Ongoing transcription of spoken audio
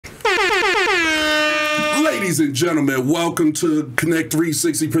Ladies and gentlemen, welcome to Connect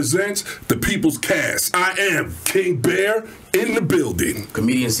 360 Presents The People's Cast. I am King Bear in the building.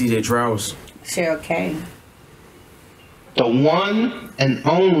 Comedian CJTrowers. Cheryl K. The one and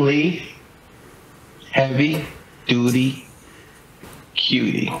only heavy duty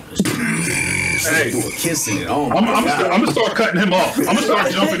Cutie. Hey, kissing it. Oh, I'm gonna start cutting him off. I'm gonna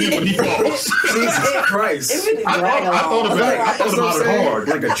start jumping in when he falls. Jesus Christ. I thought about it hard.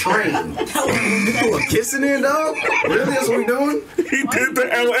 Like a train. You were kissing it, dog? Really? That's what we doing? He did the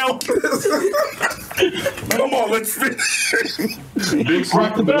LL. Come on, let's finish. Big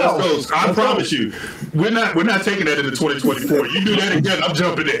slap the West Coast. I promise you, we're not taking that into 2024. You do that again, I'm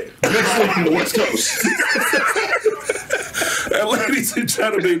jumping in. Next week from the West Coast. And ladies and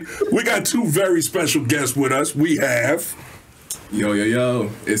gentlemen, we got two very special guests with us. We have... Yo.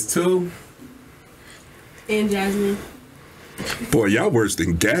 It's two. And Jasmine. Boy, y'all worse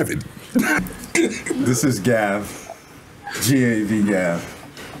than Gavin. This is Gav. G-A-V Gav.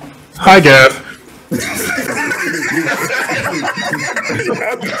 Hi, Gav.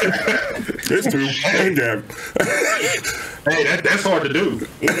 There's two. And Gavin. Hey, that's hard to do.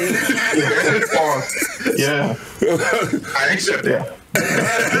 It's hard. Yeah. I accept that.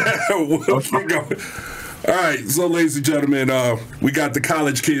 We'll keep going. All right, so ladies and gentlemen, we got the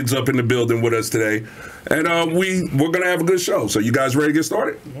college kids up in the building with us today, and we're gonna have a good show. So you guys ready to get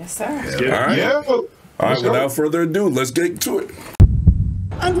started? Yes, sir. Yeah. All right. Yeah. All right. Without further ado, let's get to it.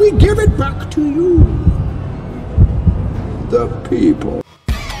 And we give it back to you, the people.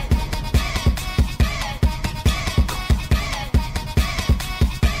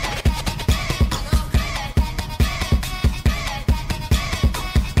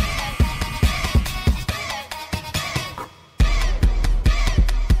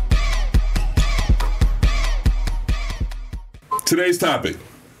 Today's topic.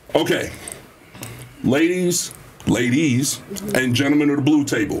 Okay. Ladies, and gentlemen of the blue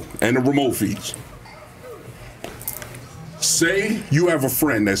table and the remote feeds. Say you have a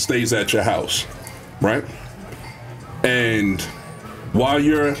friend that stays at your house, right? And while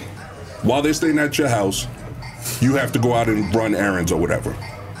they're staying at your house, you have to go out and run errands or whatever.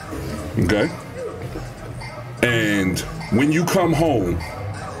 Okay? And when you come home,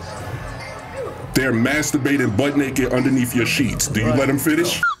 they're masturbating butt naked underneath your sheets. Do you let them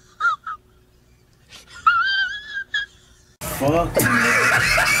finish? Fuck.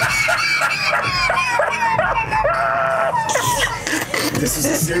 This is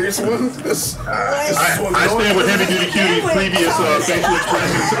a serious one? I stand with heavy duty Cutie's previous facial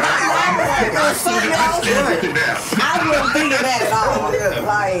expressions. I wouldn't think of that at all.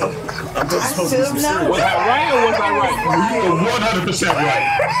 Like, I'm just supposed to be specific. Was I right or was I right? You were 100% right.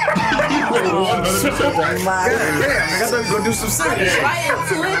 You were 100% right. Yeah, I thought we were gonna do some serious. Right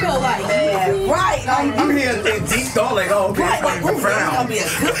into it, though, like, right. I'm here in deep thought, like, oh, okay, it's gonna be Gonna profound. be a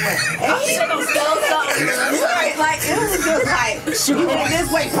good one. And he gonna steal something. Right, like it was just like you went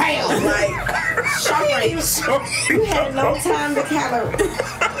this way, bam. Like you had no time to kind of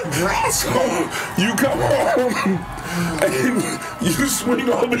dress. You come home and you swing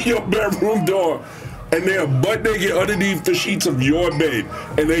open your bedroom door and they're butt naked underneath the sheets of your bed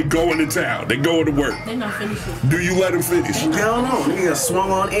and they go into town. They go into work. they're not finishing. Do you let them finish? Hell no, nigga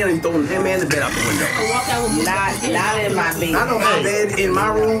swung on in and he throwing him and the bed out the window. I walk out with Not in my bed. I know my bed in my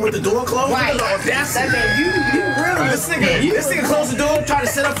room with the door closed. Right. That's That man, you really This nigga closed the door, try to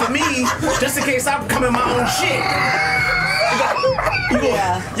set up for me, just in case I'm coming my own shit.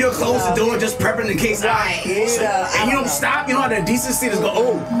 You'll close the door just prepping in case Right. and you don't stop. You know how that decency is go.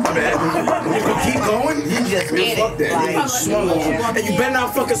 Oh, my bad. You gonna keep going. You just get Fuck it. that. Like, You swung on. And you better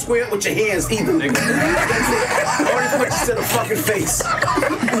not fucking square up with your hands either, nigga. Already put you to the fucking face.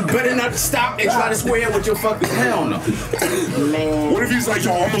 You better not stop and try to square up with your fucking hell no. man. What if he's like,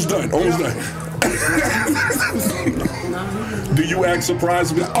 yo, almost done, almost done? Do you act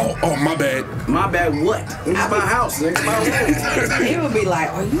surprised? And be like, oh, my bad. My bad. What? It's my house, nigga. My house. He would be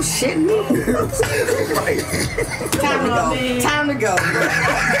like, "Are you shitting me? Right. Time to go.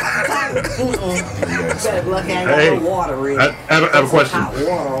 Better look at Hey, no water, really. I have a question. Hot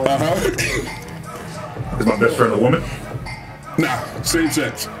water. Is my best friend a woman? Nah, same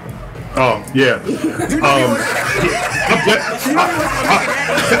sex. Oh, yeah. He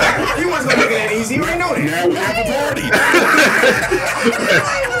wasn't gonna make it that easy. You already know that. Now we have a party.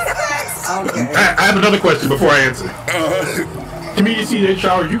 Okay. I have another question before I answer. Comedian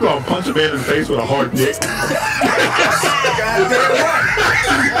CJTrowers, you gonna punch a man in the face with a hard dick?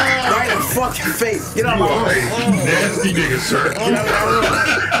 Right in the fucking face. Get out of my room. Nasty nigga, sir. Get out of my room.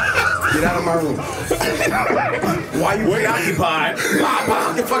 Get out of my room. Why you preoccupied?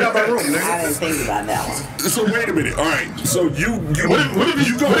 Get the fuck out of my room, nigga. I didn't think about that one. So wait a minute. All right. So you go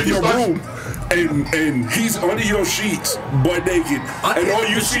in your room and he's under your sheets, butt naked, and all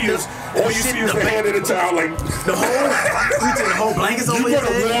you see is the hand in the towel, like the whole blankets over you his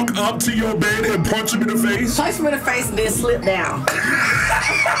head. You gonna walk up to your bed and punch him in the face? Punch him in the face and then slip down.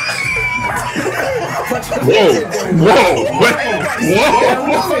 Whoa! Wait a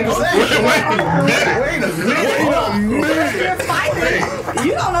minute!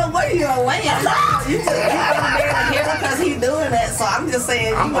 You don't know where you're gonna land. You just keep on there and hear him because he's doing that. So I'm just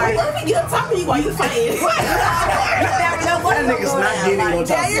saying, you might let me get on top of you while you fighting. You never know what That nigga's not getting on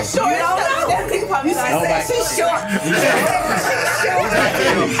top of you. You're short. You said she's short.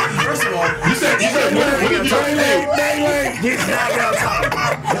 First of all, you said Get knocked on top.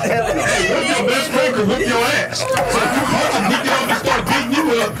 Hey, what's your best friend could whip your ass? So if you punch him, he get up and start beating you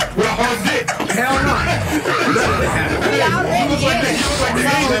with a hard dick. Hell no.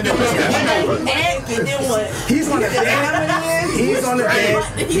 He's on the bed. He's on the bed.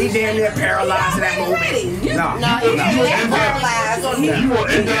 He damn near paralyzed in that moment. No, You will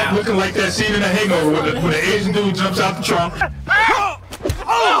end up looking like that scene in The Hangover when the Asian dude jumps out the trunk.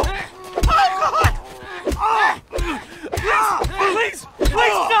 Please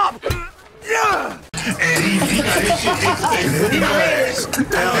stop! And he got his shit in your ass.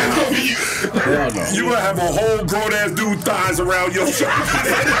 You gonna have a whole grown ass dude thighs around your shit.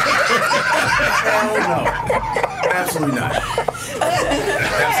 hell no. Absolutely not.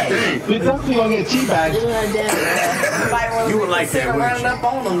 You're definitely gonna get teabagged. You would like that, wouldn't running up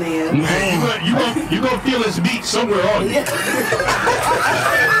on him then. You gonna feel his meat somewhere on you.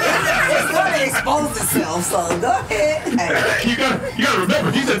 It's going to expose itself, so go ahead. You gotta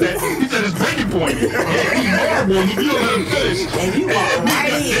remember, he's at his breaking point. He's vulnerable, and if you don't let him finish, And you walk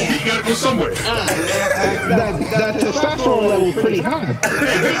right in. he gotta go somewhere. That testosterone level is pretty high.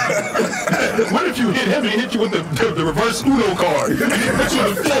 What if you hit him and he hit you with the reverse Uno card? Put you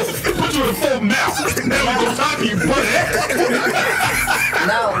in the full mouth. Now he goes top of you, butt ass.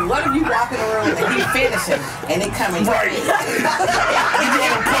 No, what if you walk in the room and he finishing and it coming right? You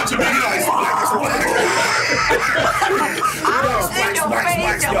gonna punch him in the face. I don't see your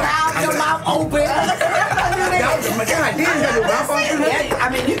face, your mouth open. God damn, you got your mouth open? Yeah, I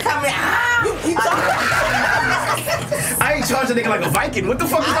mean, you come in, I ain't charging a nigga like a Viking. What the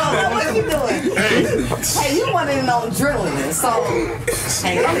fuck is I don't know that? what you doing. Hey, you wanted to know adrenaline, so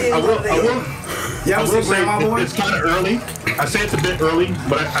hey, I will say it's kind of early. I say it's a bit early,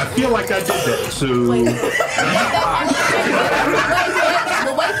 but I feel like I did that. So.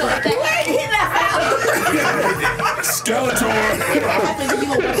 Skeletor.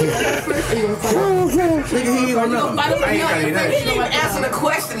 He didn't even answer the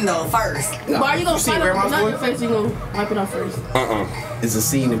question though first. Why are you gonna see fight up Grandma's not boy? your face? You gonna wipe it off first? It's a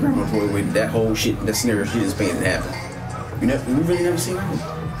scene in Grandma's Boy with that whole shit, that scenario she just painted happen. You really never seen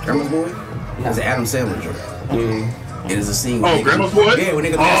that? Grandma's Boy? It's an Adam Sandler joke. It is a scene. Oh, Grandma's Boy? Yeah, when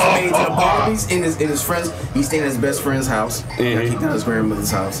nigga masturbate to the Barbies in his friends. He's staying at his best friend's house. He kicked out of his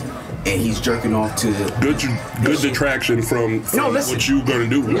grandmother's house. And he's jerking off to Good detraction from listen. what you gonna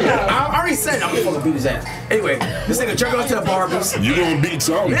do. I already said I'm gonna fucking beat his ass. Anyway, this nigga jerking off to the Barbies. You gonna beat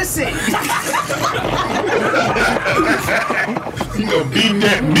something. Listen. You gonna beat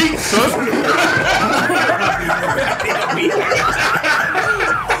that meat, son.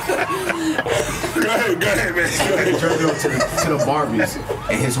 Go ahead, man. Go ahead. Jerking off to the Barbies,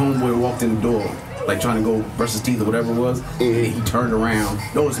 and his homeboy walked in the door, like trying to go brush his teeth or whatever it was. And he turned around.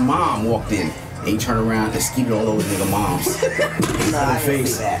 No, his mom walked in, and he turned around and skeeted all over nigga mom's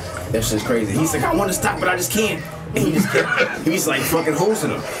face. That shit's crazy. He's like, I want to stop, but I just can't. And he just kept, he's like fucking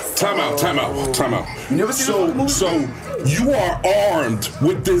hosing him. Time out. You never seen movie? So you are armed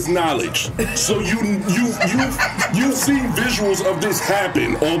with this knowledge. So you've seen visuals of this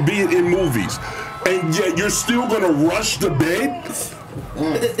happen, albeit in movies, and yet you're still gonna rush to bed,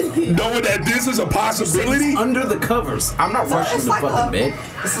 knowing that this is a possibility. Under the covers. I'm not rushing to the fucking bed.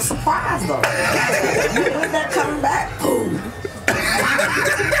 It's a surprise though. With that coming back, boom.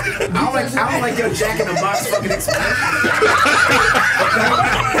 I don't like your Jack in the Box fucking experience.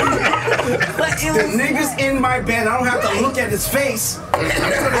 The nigga's in my bed. I don't have to look at his face. We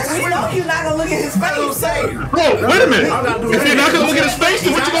know you're not gonna look at his face. That's what I'm saying. Bro, wait a minute. If you're not gonna look at his face,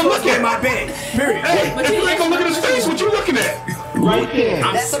 then what you gonna look at? In my bed. Period. Hey, if you ain't gonna look at his face, what you looking at? Right there.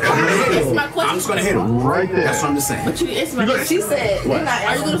 I'm just gonna hit him. Right there. That's what I'm just saying. But you answer my question. She said, What? you're not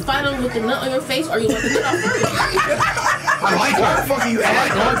Are you gonna fight him with the nut on your face, or you want the nut off first? I like her. What the fuck are you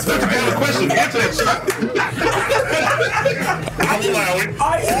asking? That's a valid question. Answer that shit. I'll allow it.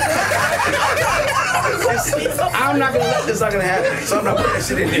 I'm not gonna let this not gonna happen, so I'm not putting that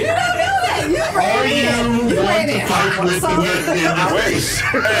shit in there. Are you going to fight with the men in your face?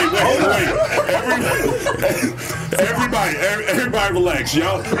 Hey, wait. Everybody relax.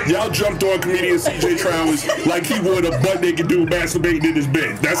 Y'all jumped on comedian CJTrowers like he would a butt naked dude masturbating in his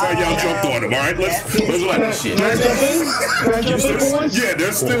bed. That's how y'all jumped on him, all right? Let's relax. Yeah,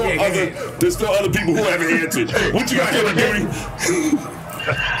 there's still other people who haven't answered. What you got here, Cutie?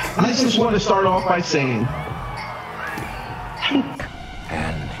 I just want to start off by saying,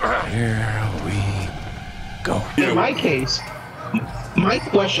 Here we go. in my case, my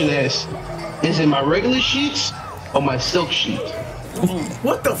question is it my regular sheets or my silk sheets?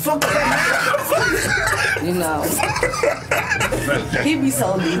 What the fuck? You know. He be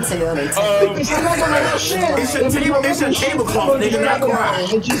so detailed and It's your tablecloth, nigga, not cry.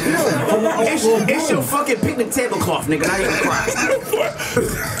 It's your fucking picnic tablecloth, nigga, not even cry.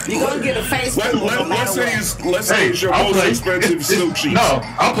 you gonna get a face. Let's say it's your most expensive silk sheets. No,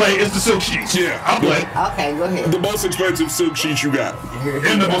 I'll play. It's the silk sheets. Yeah, I'll play. Okay, go ahead. The most expensive silk sheets you got.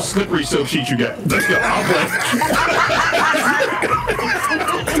 And the most slippery silk sheet you got. Let's go. I'll play.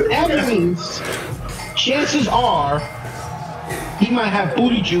 That means chances are he might have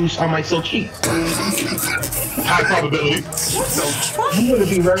booty juice on my silk sheets. High probability. I'm gonna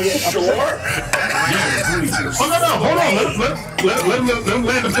be very upset. Oh no! Hold on. Let him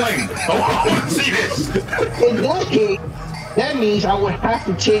land the plane. Oh, I want to see this. In that case, that means I would have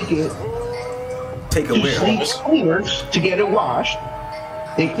to take it Take to sleep cleaners to get it washed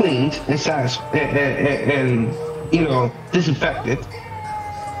and cleaned and and you know, disinfected.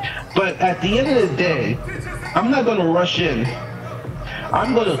 But at the end of the day, I'm not gonna rush in.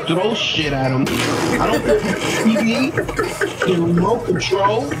 I'm gonna throw shit at him. I don't care if it's TV, the remote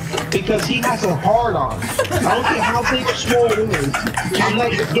control, because he has a hard on. I don't care how big or small it is. I'm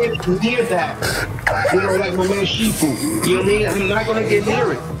not gonna get near that. You know, like my man Shifu. You know what I mean? I'm not gonna get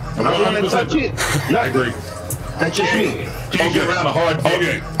near it. I'm not gonna touch it. I agree. That's just me. Can't get around a hard.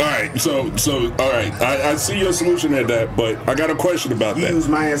 Okay, all right. So, all right. I see your solution at that, but I got a question about that. Use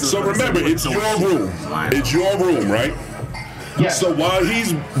my answer. So remember, it's your room. It's your room, right? Yes. So while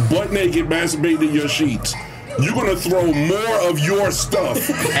he's butt naked masturbating in your sheets, you're gonna throw more of your stuff.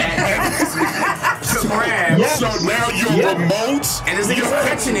 Yes. So now your remotes, And this nigga's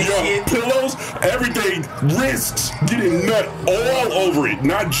catching it, your shit. pillows, everything risks getting nut all over it,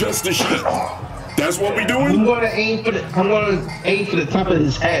 not just the sheet. That's what we I'm doing? gonna aim for the top of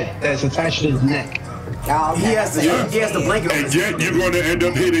his head that's attached to his neck. He has the blanket on And his yet you're going to end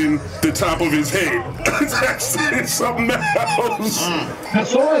up hitting the top of his head. That's something else.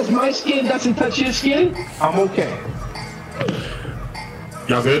 As long as my skin doesn't touch his skin, I'm okay.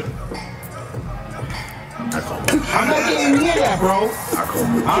 Y'all good? I'm not getting near that, bro.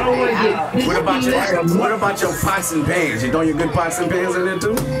 I don't want to get. What about your pots and pans? You throwing your good pots and pans in there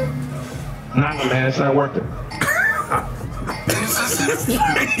too? Nah, man, it's not worth it.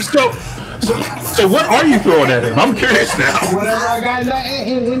 So what are you throwing at him? I'm curious now. Whatever I got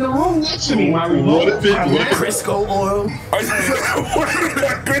in the room next to me, my remote. What if it? Crisco oil. He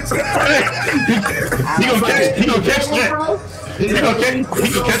gonna catch that. He gonna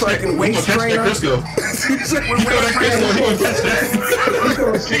catch that Crisco. He gonna catch that.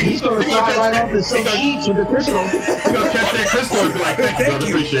 He's gonna slide right off the silk sheets with the Crisco. He gonna catch that Crisco and be like, thank you, brother,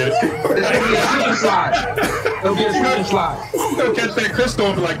 appreciate it. It's gonna be a slip slide. It'll be a slip slide. He's gonna catch that Crisco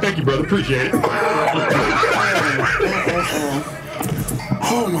and be like, thank you, brother, appreciate it.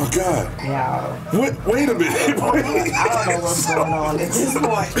 Oh my God. Yeah. Wait a minute. I don't know what's going on at this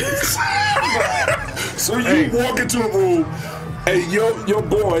point. So you walk into a room and your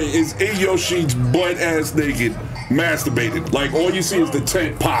boy is in your sheets butt ass naked, masturbating. Like all you see is the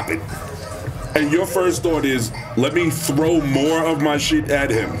tent popping. And your first thought is, let me throw more of my shit at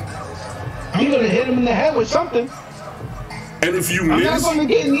him. I'm gonna hit him in the head with something. And if you I'm not miss, gonna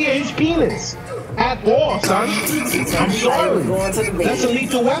get near his penis at all, son. I'm sorry. Going to the bed. That's a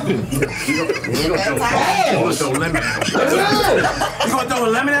lethal weapon. You gonna throw lemon at him? You gonna throw a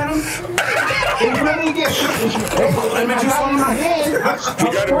lemon at him? If you get lemon juice on my hand, you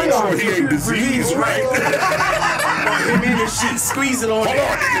gotta make sure he ain't diseased, right? Him in the sheet, squeeze it on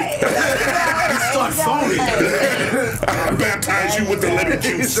there. Start foaming. I baptize you with the lemon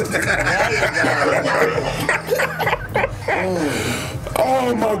juice.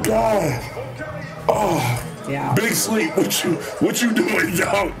 Oh my God. Oh. Yeah. Big Sleep, what you doing,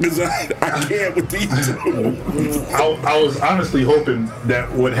 y'all? Because I can't with these two. I was honestly hoping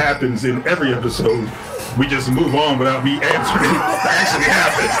that what happens in every episode, we just move on without me answering what actually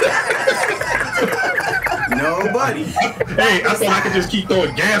happened. Nobody. Hey, I thought I could just keep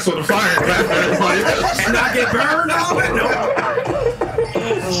throwing gas on the fire and laugh at everybody else. And not get burned out.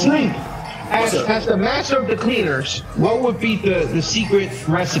 No. Sleep. As the master of the cleaners, what would be the secret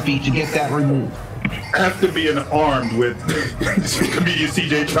recipe to get that removed? After being armed with comedian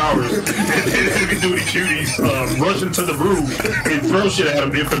CJTrowers and heavy duty cuties rush into the room and throw shit at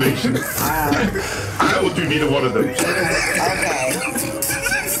him information. I will do neither one of those. Okay.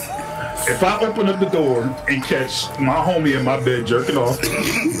 If I open up the door and catch my homie in my bed jerking off,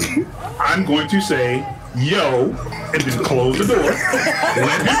 I'm going to say, yo, and then close the door.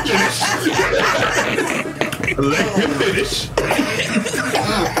 Let him finish. Let him finish.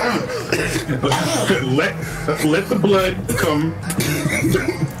 Let the blood come,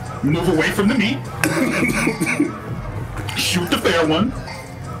 move away from the meat. Shoot the fair one.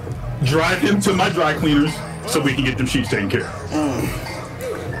 Drive him to my dry cleaners so we can get them sheets taken care of.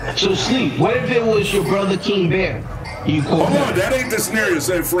 So Sleep, what if it was your brother King Bear? You call Hold on, that ain't the scenario,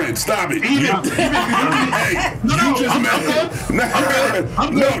 said friend. Stop it. Hey, you just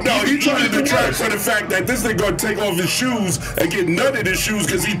No, he trying to detract from the fact that this nigga gonna take off his shoes and get nut in his shoes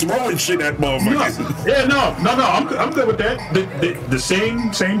because he throwing shit at motherfuckers. Yeah, no, I'm good with that. The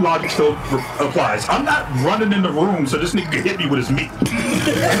same logic still applies. I'm not running in the room so this nigga can hit me with his meat.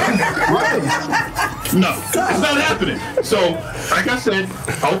 No, it's not happening. So, like I said,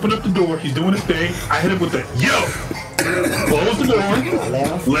 I open up the door, he's doing his thing, I hit him with the yo! Close the door,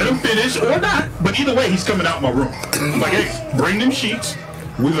 let him finish or not, but either way, he's coming out my room. I'm like, hey, bring them sheets.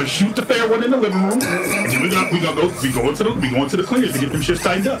 We're gonna shoot the fair one in the living room, and then we go into the cleaners to get them shits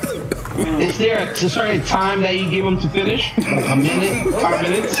tightened up. Is there a certain time that you give him to finish? A minute, 5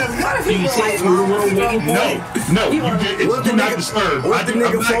 minutes? Do you say it in the room waiting for it? No, do not disturb. I'm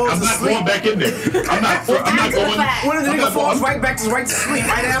not going back in there. I'm not going. What if the nigga falls right to sleep?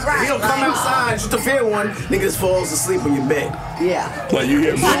 Right after he don't come outside, shoot the fair one, nigga just falls asleep on your bed. Yeah. Like you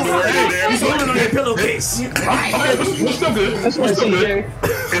hear He's holding on your pillowcase. Okay, we're still good. That's what I say,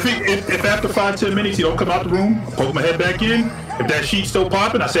 If after 5-10 minutes he don't come out the room, poke my head back in. If that sheet's still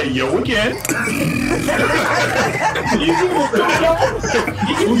popping, I say yo again. Yo,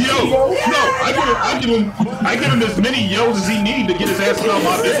 no, I give him as many yos as he needs to get his ass out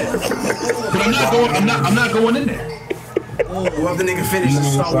my bed. But I'm not going in there. Well, if the nigga finish and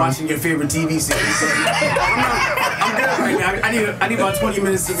start watching your favorite TV series, I'm good right now. I need about 20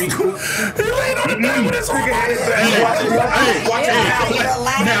 minutes to recoup. He laid on the bed with his nigga head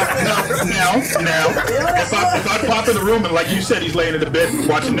Now, if I pop in the room and like you said, he's laying in the bed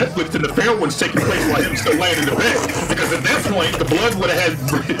watching Netflix and the fair one's taking place while him still laying in the bed, because at that point the blood would have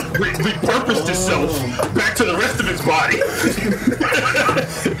repurposed itself back to the rest of his body.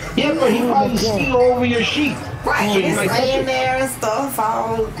 Yeah, but he probably steal over your sheet. Right, he's laying there and stuff,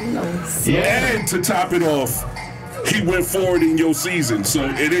 all, Yeah, and to top it off, he went forward in your season, so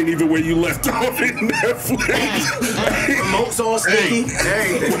it ain't even where you left off in Netflix. Remote's all sticky.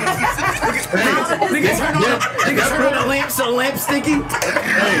 Everything. Niggas turn on the lamp so the lamp's sticky.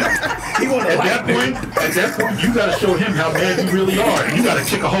 At that point, you gotta show him how bad you really are. You gotta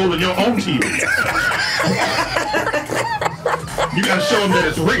kick a hole in your own TV. You gotta show him that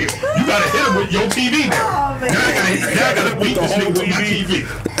it's real. You gotta hit him with your TV now. Now I gotta beat this nigga with my TV.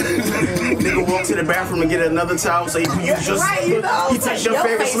 Nigga walks to the bathroom and get another towel so you just he touch your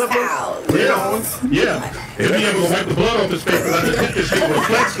favorite slipper. Yeah. If he ever gonna wipe the blood off his face, I just hit this nigga with a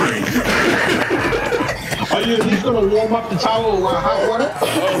flat screen. Are you at least gonna warm up the towel with hot water?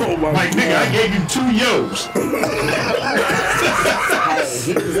 Oh my Like, nigga, I gave you 2 yos.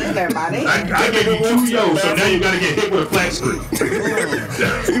 He was in there, buddy. I gave you 2 yos, so now you gotta get hit with a flat screen.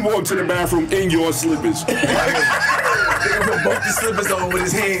 He walked to the bathroom in your slippers. Nigga put both the slippers on with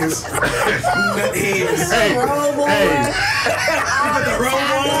his hands. Nut hands. Hey, He put the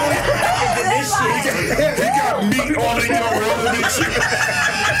robe on. He got meat all in your robe and shit.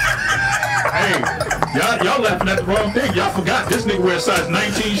 hey, y'all laughing at the wrong thing. Y'all forgot this nigga wears size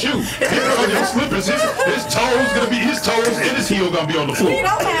 19 shoes. His slippers, his toes and his heel gonna be on the floor. He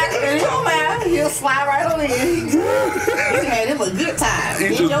don't matter. He'll slide right on in. He had him a good time.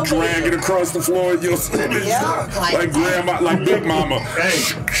 He just drag it across the floor in your slippers. Yeah, like grandma, like Big Mama. Hey,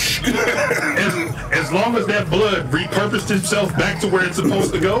 as long as that blood repurposed itself back to where it's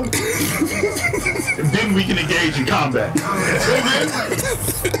supposed to go, then we can engage in combat.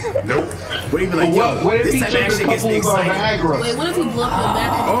 Nope. What even like, yo, What if this he type of took a action gets me couple of excited. Viagra? Wait, what if he blew up the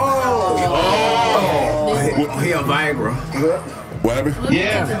back? Oh. He on Viagra. What happened?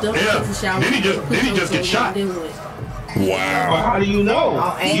 Yeah. Then he just get shot. Wow. But how do you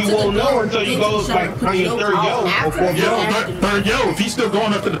know? You won't know until you go like on your third yo or fourth yo. Third yo. If he's still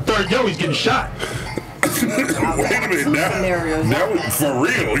going up to the third yo, he's getting shot. Wait a minute now. That was for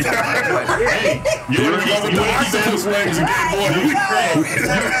real. Hey, you want to keep octopus legs again, boy.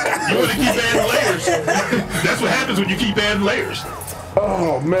 You want to keep adding layers. That's what happens when you keep adding layers.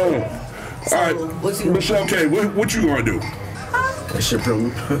 Oh man. All right, Michelle K, what you gonna do? That shit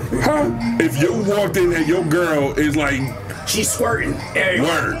brilliant. Huh? If you walked in and your girl is like, she's squirting.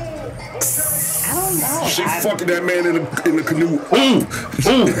 Word. I don't know. She fucking that man in the canoe. Ooh,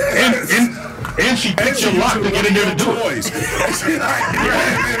 and she picked your lock to get in there to do it.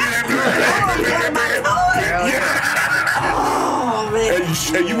 Oh man.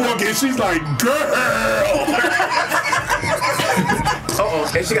 And you walk in, she's like, girl.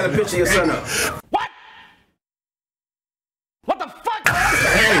 Uh-oh, and she got a picture of your son up. What? What the fuck?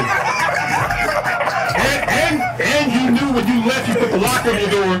 Hey. And you knew when you left, you put the lock on your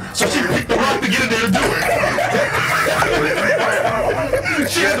door, so she picked the lock to get in there to do it.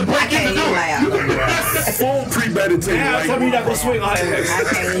 She had to break in to do it. Full premeditated. Yeah, tell me you're not gonna swing on her ass.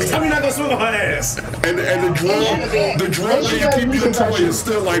 Tell me you're not gonna swing on her ass. And the drum where you keep your toy is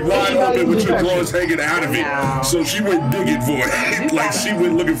still like wide open with your drawers hanging out of it. So she went digging for it. Like she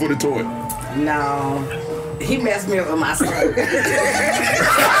went looking for the toy. No. He messed me up with my son. He messed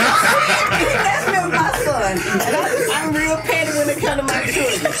me up with my son. And I'm real petty when it comes to my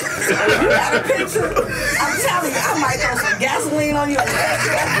children. If you got a picture, I'm telling you, I might throw some gasoline on you and set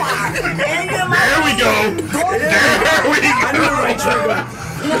you on fire. There we go. There we go. I knew the right trigger.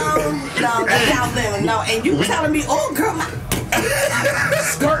 No, no. And you telling me, oh girl, my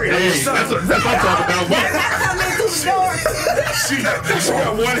squirting. Hey, that's what I'm talking about. I come in through the door. She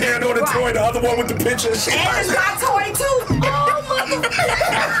got one hand on the toy, the other one with the picture. And it's my toy too. Oh motherfucker.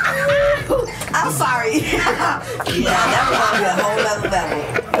 I'm sorry. Yeah, that was gonna be a whole other level.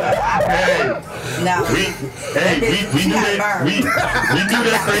 No. We knew that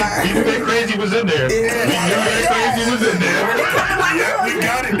crazy was in there. We knew that crazy was in there. Yeah, we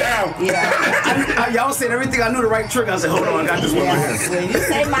got it now. Yeah. Y'all said everything. I knew the right trick. I said, hold on, I got this one right here. When you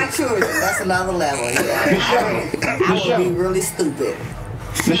say my children, that's another level. Yeah. I would be really stupid.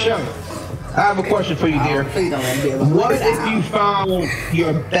 Michelle, I have a question for you, dear. Please don't let me be able to What if you found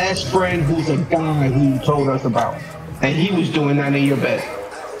your best friend who's a guy who you told us about, and he was doing that in your bed?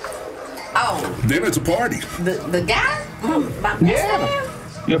 Oh. Then it's a party. The guy? My best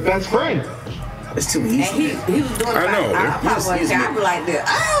friend? Your best friend. It's too easy. And he was doing it. I know. I'd be like this.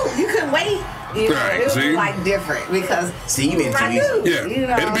 Oh, you couldn't wait. You know, Right, it was see? like different because See, you made it too I easy. knew, Yeah, you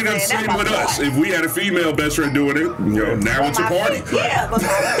know it'd be the same with us. If we had a female best friend doing it, now it's a party. Yeah, but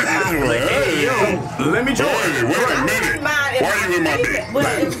Hey, Let me join. Hey, wait a minute. Why are you in my bed? But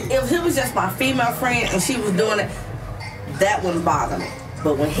if it was just my female friend and she was doing it, that wouldn't bother me.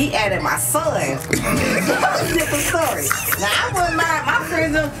 But when he added my son, that's a different story. Now I wouldn't mind my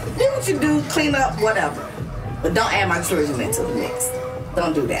friends do what you do, clean up, whatever. But don't add my children into the mix.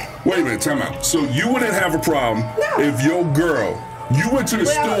 Don't do that. Wait a minute, time out. So you wouldn't have a problem if your girl, you went to the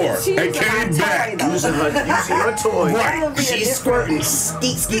store and came back. Using her toy. Right. She's squirting.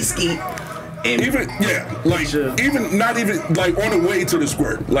 Skeet, skeet, skeet. And Even even not even like on the way to the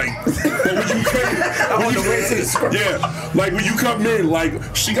squirt, like but when you came, on the way to the squirt. Yeah, like when you come in, like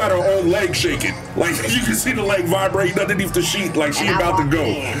she got her own leg shaking, like you can see the leg vibrating underneath the sheet, like she about to go,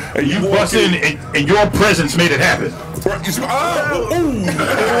 and you walk Bust in, and your presence made it happen. Right, you say,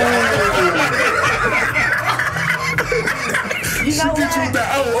 You know what?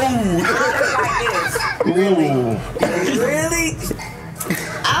 Really?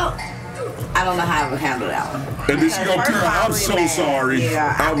 I don't know how I would handle that one. And then she gonna girl, I'm so sorry.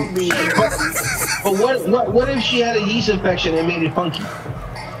 Yeah, I would be. But what if she had a yeast infection and made it funky?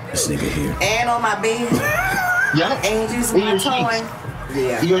 this nigga here. And on my bed. Yeah. And using my toy.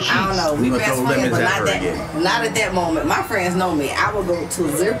 Yeah, Your I don't know. We best friends, but not at that moment. My friends know me. I will go to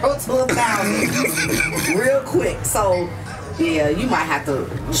 0 to 1,000 real quick. So, yeah, you might have to.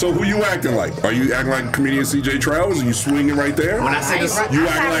 So who you acting like? Are you acting like comedian CJTrowers and you swinging right there? When I say this, you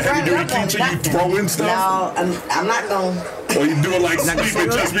acting like Heavy Duty Teacher, you throwing stuff? No, I'm not going to. Or you do it like sleep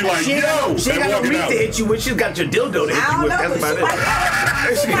and just be like, yo, she ain't got no meat to hit you with. She's got your dildo to hit you with. That's about it.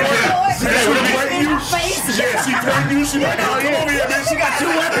 She threatened you. She like, come over here, man. She got 2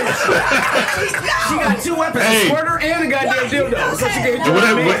 weapons. She got 2 weapons: a squirter and a goddamn dildo. So she can hit you with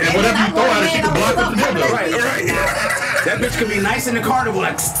me. And whatever you throw at her, she can block with the dildo. Right, right. That bitch could be nice in the carnival,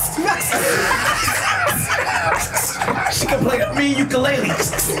 like. She can play a mean ukulele.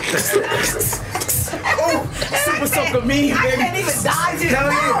 Oh, Super soaker me, I baby. can't even dodge it. Hell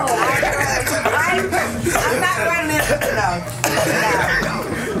No. yeah. I'm not running it. No.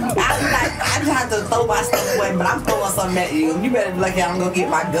 I just have to throw my stuff away, but I'm throwing something at you. You better be lucky I'm gonna get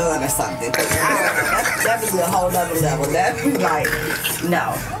my gun or something. That would be a whole other level. That be like,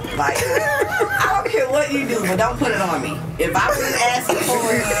 no. Like, I don't care what you do, but don't put it on me. If I was asking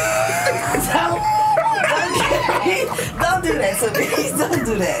for it, don't do that to me. Don't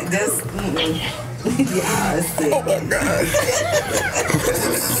do that. Just, yeah, let's see. Oh my God.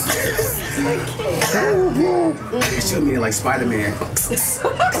 It should be like Spider-Man. And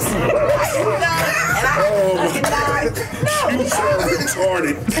I You so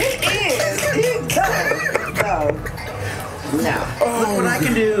retarded. no. Look what I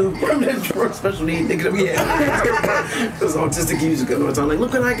can do. I'm that drug special need thinking of This autistic music all the time. Like,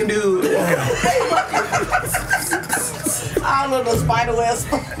 look what I can do. I don't know the spider webs.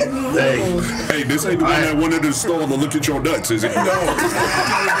 Hey, this ain't the one that wanted to store to look at your nuts, is it? No. Hey,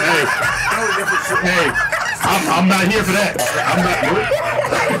 I'm not here for that. I'm not.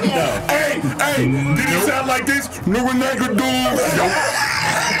 Hey, did it sound like this? No one that could do.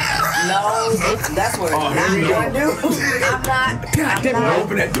 No, that's what I'm not gonna do. I'm not. God damn it,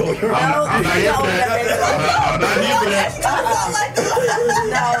 open that door. No, I'm not here for that. I'm not here for that.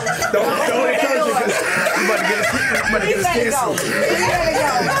 No. Don't encourage it because you about to get Please us let it go. canceled.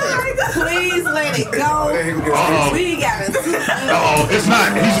 Please let it go. We gotta. It's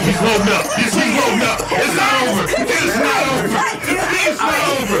not. He's loading up. He's loading up. It's not over. It's not over. It's not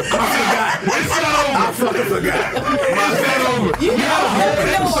over. I forgot. It's not over. I fucking forgot. It's not over. You gotta hold the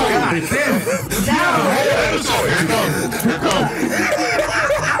door. God damn it. Here comes.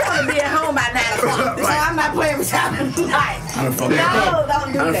 I wanna be at home by 9 o'clock, so I'm not playing with y'all tonight. I done fuck No,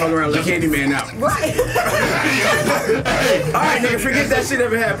 don't do I done fuck that. around like Candyman out. Right. All right, nigga, forget that shit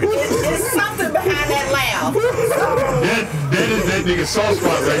ever happened. It's something behind that laugh. That is that nigga soft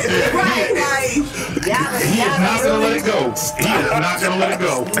spot right there. Right, like, He is not gonna let it go. He is not gonna let it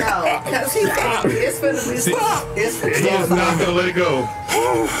go. No, because it's finna be stop. It's finna He is not gonna let it go.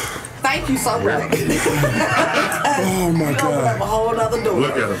 Thank you so much. Oh my You open up a God. whole other door.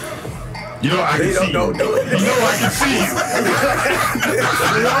 Look at him. You know I can see you. don't do it. You know I can see you.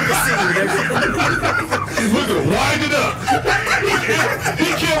 Look at him, wind it up. He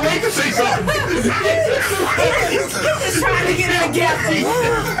can't wait to say something. Just trying to get it together.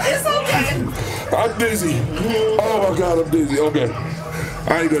 It's okay. I'm dizzy. Oh my God, I'm dizzy. Okay.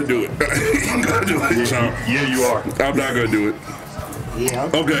 I ain't gonna do it. I ain't gonna do it, Sean. Yeah, you are. I'm not gonna do it. Yeah.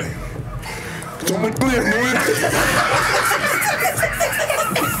 Okay. So much clear, man.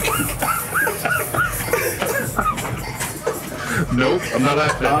 Nope, I'm not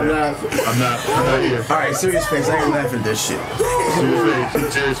laughing at that. I'm not here. All right, serious face. I ain't laughing at this shit.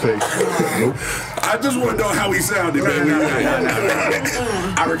 Serious face. Nope. I just want to know how he sounded, man.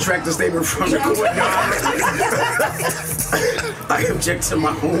 I retract the statement from the court. I object to my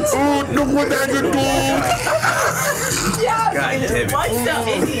own. Oh, look what that could do. God damn it. Why you so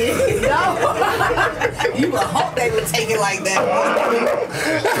idiot? No. You would hope they would take it like that.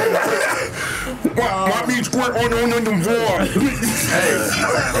 Why me squirt on the floor?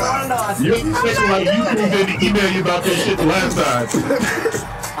 You're thinking like you didn't email you about that shit the last time.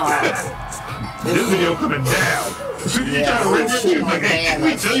 This video coming down. So you trying to rip your shit like, hey, can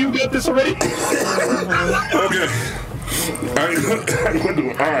we tell you about this already? Okay. I'm gonna do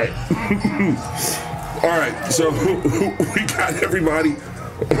it. All right. All right. So we got everybody.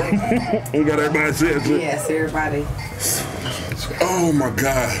 We got everybody said. Yes, everybody. Oh my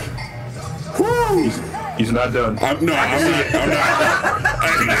God. Woo. He's not done. I'm not gonna do it.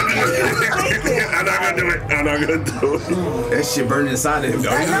 I'm not gonna do it. That shit burning inside of him.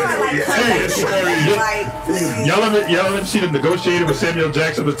 I know, like, Y'all ever see them negotiating with Samuel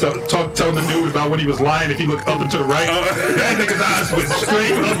Jackson was telling the dude about when he was lying if he looked up and to the right? That nigga's eyes went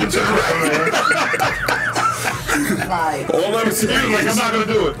straight up and to the right. All I'm saying Like, is, I'm not gonna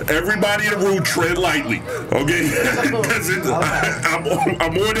do it. everybody in the room tread lightly, okay? That's it. I'm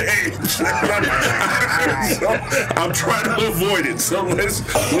on the edge. So, I'm trying to avoid it. So let's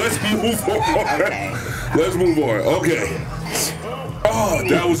move on. Okay. Let's move on. Okay. Oh,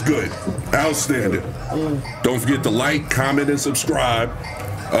 that was good. Outstanding. Don't forget to like, comment, and subscribe.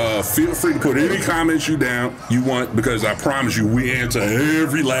 Feel free to put any comments you want, because I promise you we answer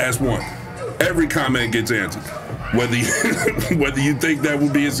every last one. Every comment gets answered. Whether you think that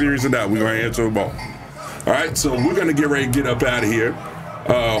would be a series or not, we're gonna answer them all. All right, so we're gonna get ready to get up out of here.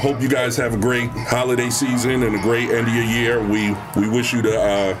 Hope you guys have a great holiday season and a great end of your year. We wish you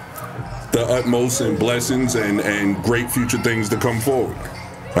the utmost and blessings and great future things to come forward.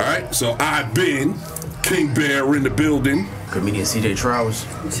 All right, so I've been King Bear in the building. Comedian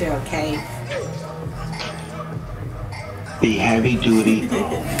CJTrowers. Michelle K. The heavy duty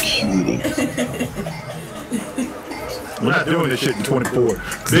cutie. We're not doing this shit in 24.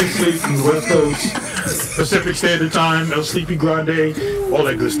 Big sleep in the West Coast, Pacific Standard Time, El Sleepy Grande, all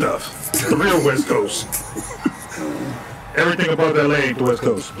that good stuff. The real West Coast. Everything above LA ain't the West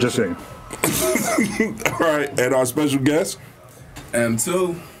Coast. Just saying. All right, and our special guest.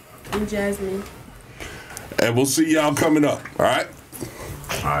 M2. I'm Jasmine. And we'll see y'all coming up. All right?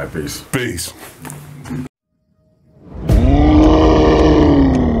 All right, peace. Peace.